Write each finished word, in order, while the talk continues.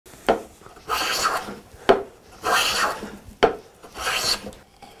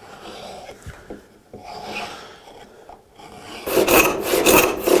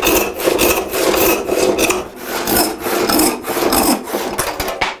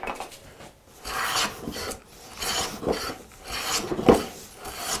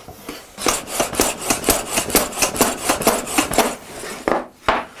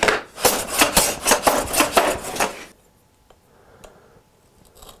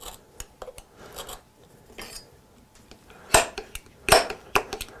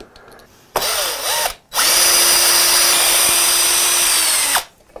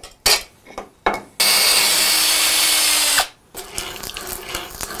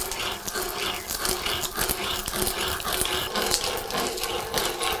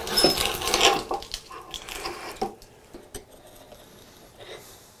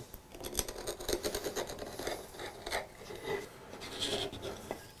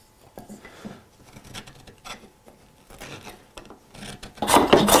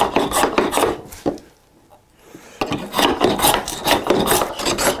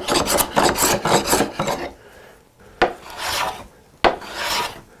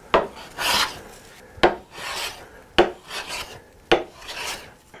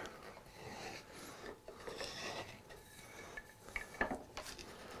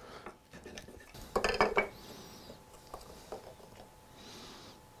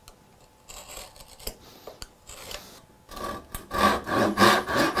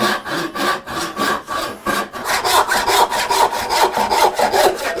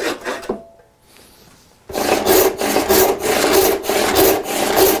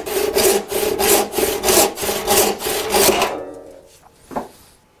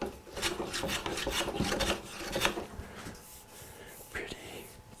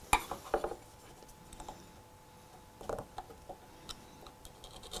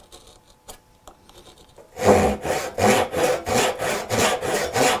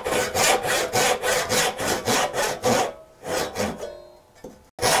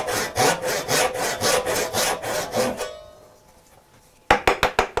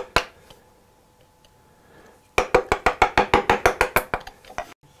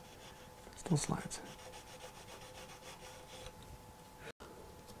those lines.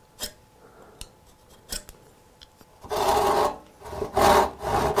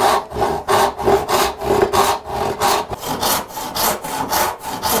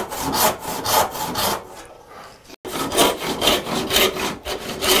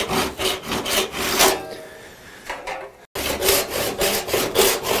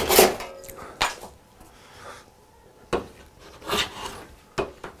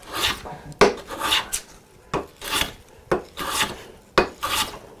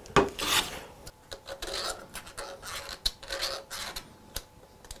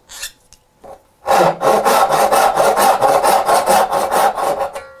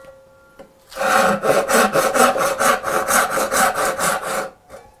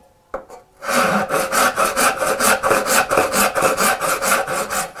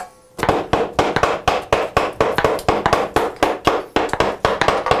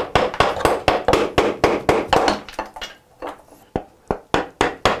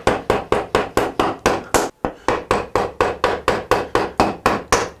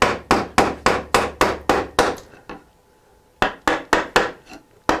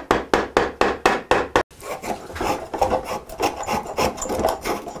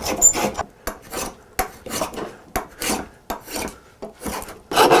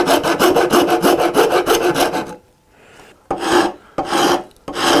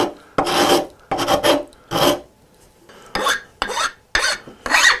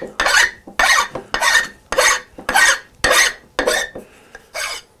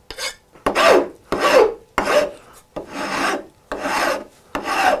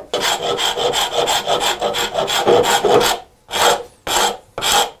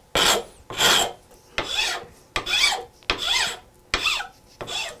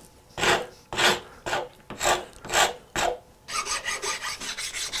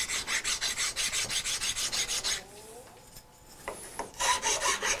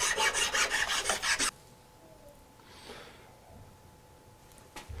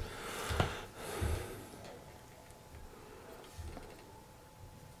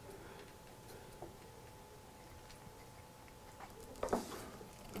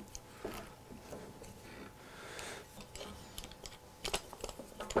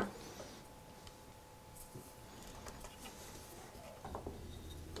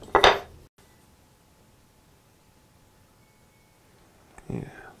 Yeah,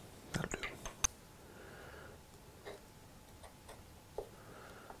 that'll do.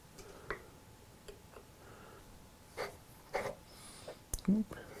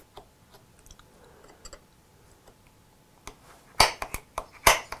 Oop.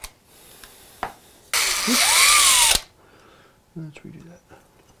 Let's redo that.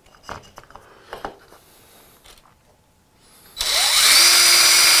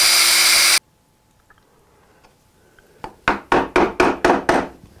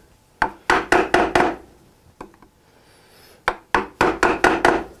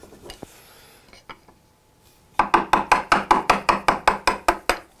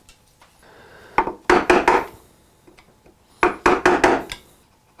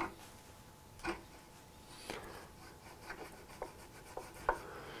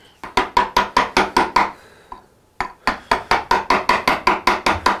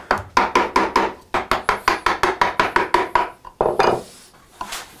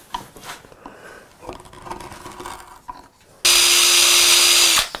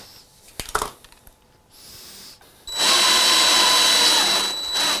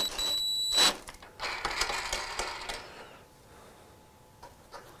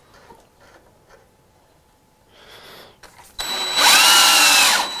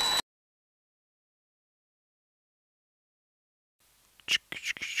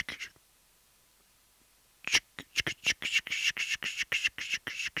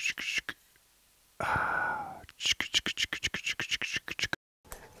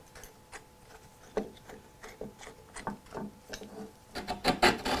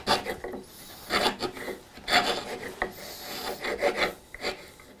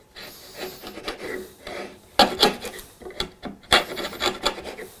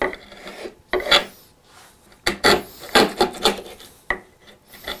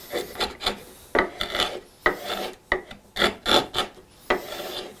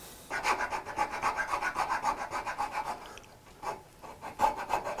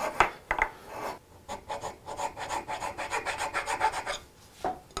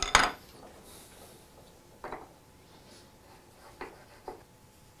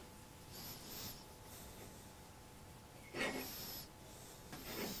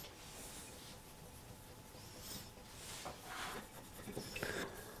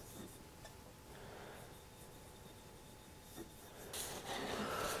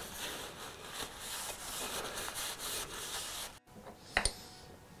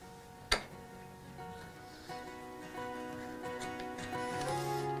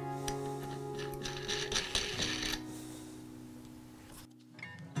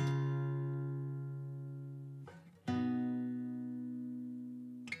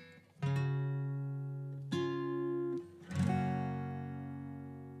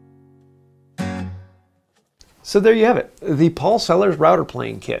 So there you have it, the Paul Sellers router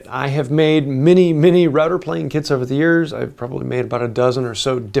plane kit. I have made many router plane kits over the years. I've probably made about a dozen or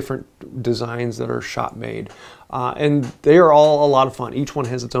so different designs that are shop made. And they are all a lot of fun. Each one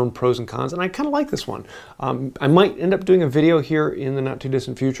has its own pros and cons, and I kind of like this one. I might end up doing a video here in the not too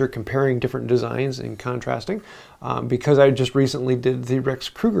distant future comparing different designs and contrasting, because I just recently did the Rex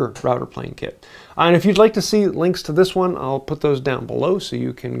Kruger router plane kit. And if you'd like to see links to this one, I'll put those down below so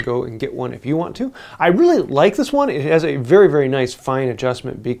you can go and get one if you want to. I really like this one. It has a very nice fine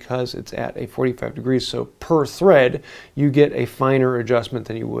adjustment because it's at a 45 degrees, so per thread you get a finer adjustment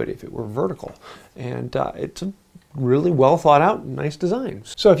than you would if it were vertical. And it's a really well thought out, nice design.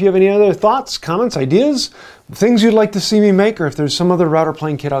 So if you have any other thoughts, comments, ideas, things you'd like to see me make, or if there's some other router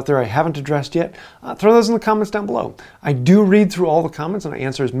plane kit out there I haven't addressed yet, throw those in the comments down below. I do read through all the comments and I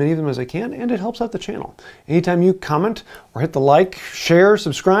answer as many of them as I can, and it helps out the channel. Anytime you comment or hit the like, share,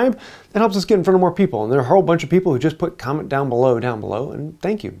 subscribe, that helps us get in front of more people. And there are a whole bunch of people who just put comment down below, and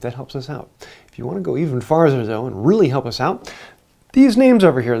thank you, that helps us out. If you want to go even farther though and really help us out, these names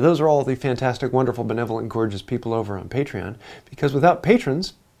over here, those are all the fantastic, wonderful, benevolent, gorgeous people over on Patreon, because without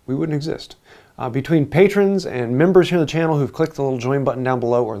patrons, we wouldn't exist. Between patrons and members here on the channel who've clicked the little join button down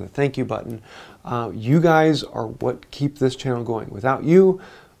below or the thank you button, you guys are what keep this channel going. Without you,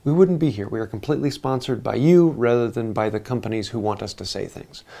 we wouldn't be here. We are completely sponsored by you rather than by the companies who want us to say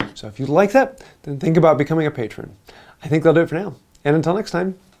things. So if you like that, then think about becoming a patron. I think that'll do it for now. And until next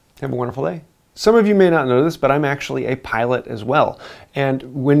time, have a wonderful day. Some of you may not know this, but I'm actually a pilot as well. And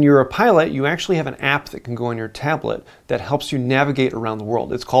when you're a pilot, you actually have an app that can go on your tablet that helps you navigate around the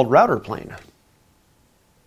world. It's called Router Plane.